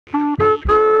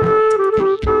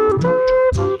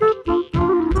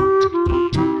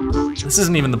This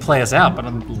isn't even the play us out, but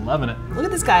I'm loving it. Look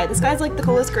at this guy. This guy's like the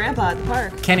coolest grandpa at the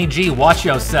park. Kenny G, watch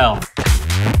yourself.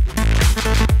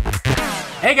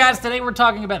 Hey guys, today we're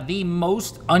talking about the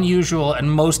most unusual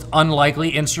and most unlikely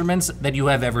instruments that you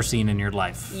have ever seen in your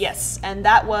life. Yes, and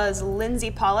that was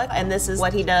Lindsay Pollock, and this is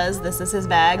what he does. This is his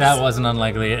bags. That was an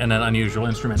unlikely and an unusual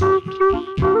instrument.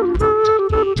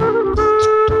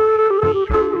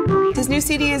 His new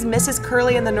CD is Mrs.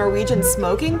 Curly and the Norwegian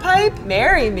Smoking Pipe.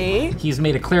 Marry me. He's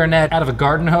made a clarinet out of a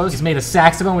garden hose. He's made a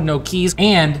saxophone with no keys,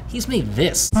 and he's made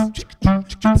this.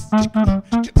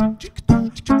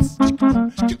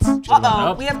 Uh-oh,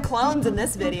 Nope. we have clones in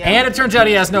this video. And it turns out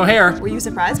he has no hair. Were you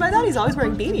surprised by that? He's always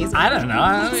wearing beanies. I don't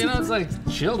know, you know, it's like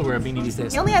chill to wear a beanie these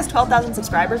days. He only has 12,000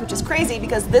 subscribers, which is crazy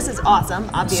because this is awesome,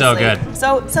 obviously. So good.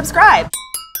 So subscribe.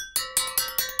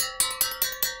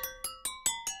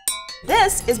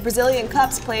 This is Brazilian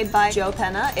Cups, played by Joe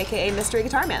Penna, aka Mystery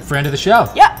Guitar Man. Friend of the show.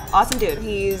 Yeah, awesome dude.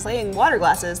 He's playing water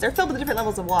glasses. They're filled with different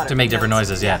levels of water. To make different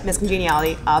noises, yeah. Miss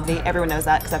Congeniality, obvi. Everyone knows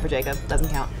that except for Jacob. Doesn't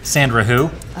count. Sandra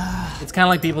who? It's kind of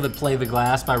like people that play the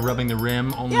glass by rubbing the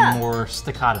rim, only Yeah. more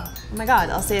staccato. Oh my god,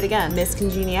 I'll say it again. Miss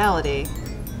Congeniality.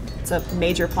 It's a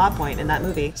major plot point in that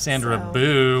movie. Sandra So-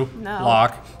 Boo. No.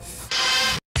 Lock.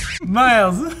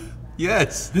 Miles,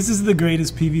 Yes. this is the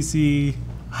greatest PVC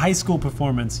high school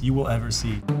performance you will ever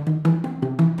see.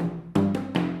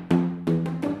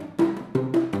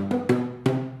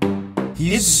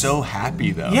 He's so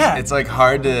happy though. Yeah. It's like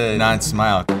hard to not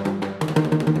smile.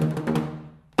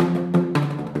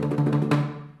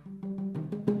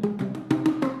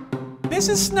 This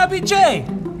is Snubby J,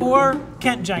 or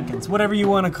Kent Jenkins, whatever you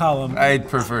want to call him. I'd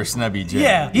prefer Snubby J.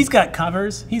 Yeah, he's got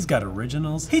covers, he's got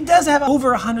originals. He does have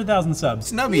over 100,000 subs.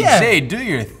 Snubby Yeah. J, do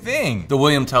your thing. The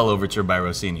William Tell Overture by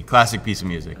Rossini, classic piece of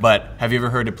music. But have you ever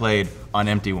heard it played on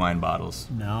empty wine bottles?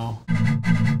 No.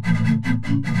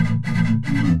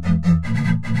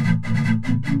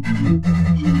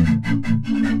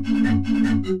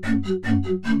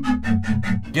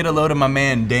 Get a load of my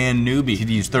man Dan Newby. He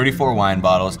used 34 wine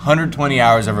bottles, 120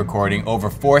 hours of recording, over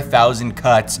 4,000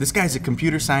 cuts. This guy's a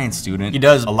computer science student. He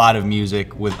does a lot of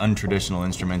music with untraditional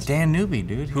instruments. Dan Newby,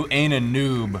 dude. Who ain't a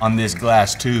noob on this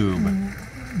glass tube.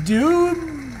 Dude.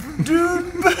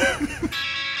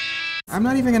 I'm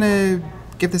not even gonna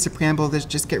give this a preamble,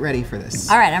 just get ready for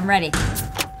this. All right, I'm ready.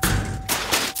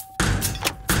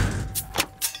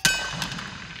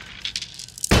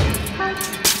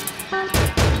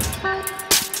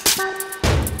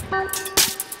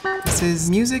 This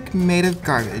is music made of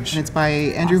garbage, and it's by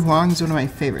Andrew Huang, who's one of my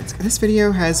favorites. This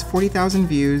video has 40,000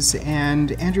 views,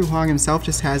 and Andrew Huang himself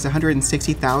just has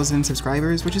 160,000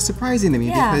 subscribers, which is surprising to me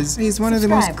because he's one of the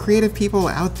most creative people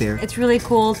out there. It's really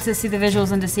cool to see the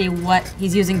visuals and to see what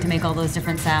he's using to make all those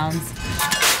different sounds.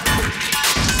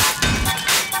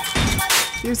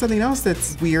 Here's something else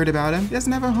that's weird about him. He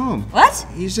doesn't have a home. What?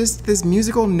 He's just this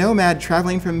musical nomad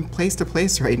traveling from place to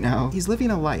place right now. He's living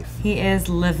a life. He is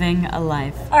living a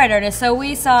life. All right, Ernest, so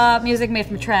we saw music made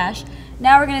from trash.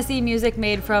 Now we're gonna see music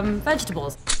made from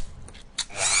vegetables.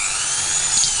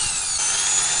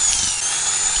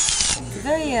 It's a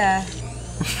very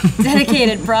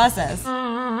dedicated process.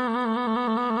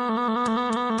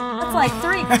 That's like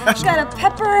 3. Got a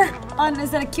pepper on, is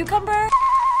that a cucumber?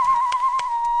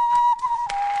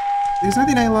 There's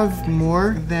nothing I love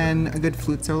more than a good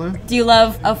flute solo. Do you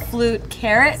love a flute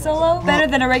carrot solo better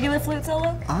than a regular flute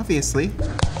solo? Obviously.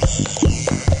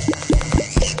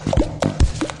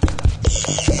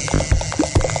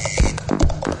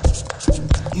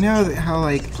 You know how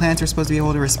like plants are supposed to be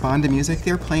able to respond to music?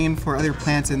 They're playing for other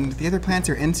plants and the other plants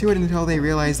are into it until they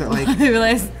realize that like They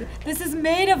realize this is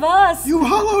made of us. you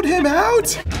hollowed him out!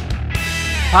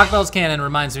 Hawk Bell's Cannon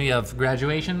reminds me of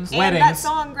graduations, And weddings. that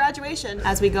song, Graduation.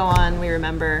 As we go on, we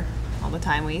remember all the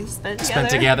time we spent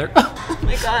together. Oh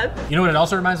my god. You know what it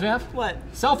also reminds me of? What?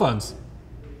 Cell phones.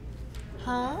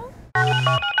 Huh?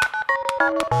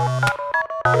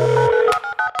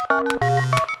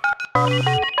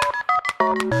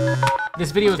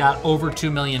 This video got over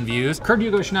 2 million views. Kurt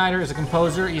Hugo Schneider is a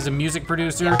composer, he's a music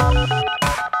producer.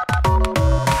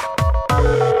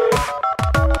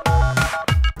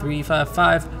 Three, 5,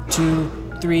 5,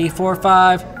 2, 3, 4,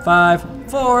 5,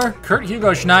 5, 4. Kurt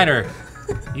Hugo Schneider,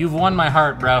 you've won my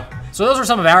heart, bro. So those are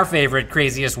some of our favorite,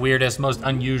 craziest, weirdest, most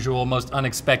unusual, most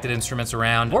unexpected instruments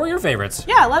around. What were your favorites?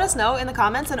 Yeah, let us know in the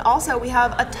comments. And also, we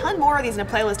have a ton more of these in a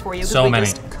playlist for you. So we many.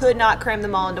 just could not cram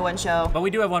them all into one show. But we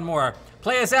do have one more.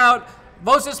 Play us out.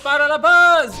 Voces para la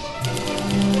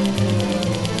Buzz!